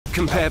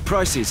Compare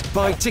prices,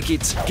 buy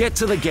tickets, get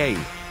to the game.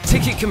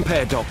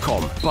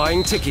 Ticketcompare.com.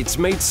 Buying tickets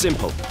made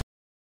simple.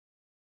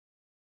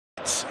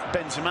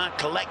 Benzema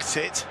collects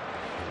it.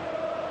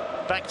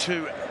 Back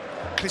to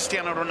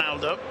Cristiano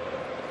Ronaldo.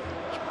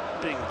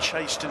 Being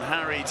chased and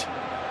harried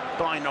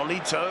by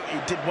Nolito. He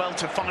did well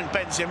to find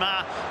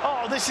Benzema.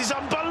 Oh, this is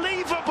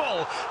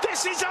unbelievable!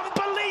 This is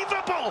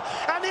unbelievable!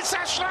 And it's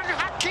ACHRAF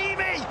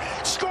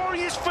HAKIMI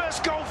scoring his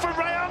first goal for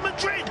Real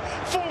Madrid.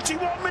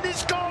 41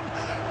 minutes gone.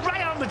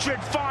 Real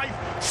Madrid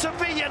 5,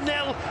 Sevilla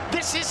 0.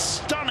 This is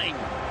stunning.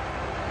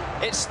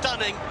 It's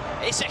stunning.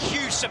 It's a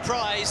huge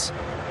surprise.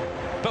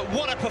 But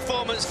what a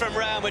performance from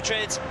Real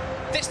Madrid.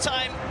 This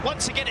time,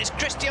 once again, it's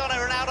Cristiano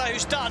Ronaldo who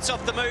starts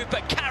off the move,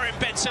 but Karim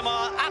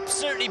Benzema,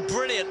 absolutely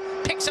brilliant,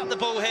 picks up the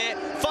ball here,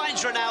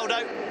 finds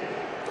Ronaldo,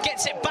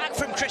 gets it back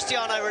from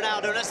Cristiano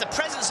Ronaldo, and has the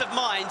presence of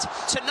mind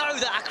to know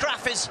that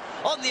ACHRAF is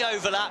on the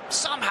overlap,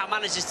 somehow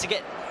manages to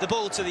get the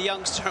ball to the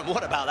youngster, and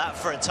what about that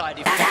for a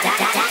tidy...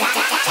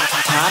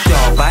 Top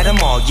dog, bite them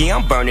all, yeah,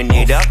 I'm burning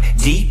it up.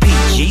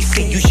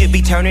 DPGC, you should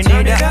be turning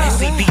it up.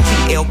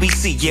 CBT,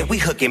 LBC, yeah, we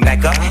hooking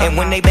back up. And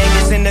when they bang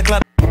us in the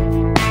club...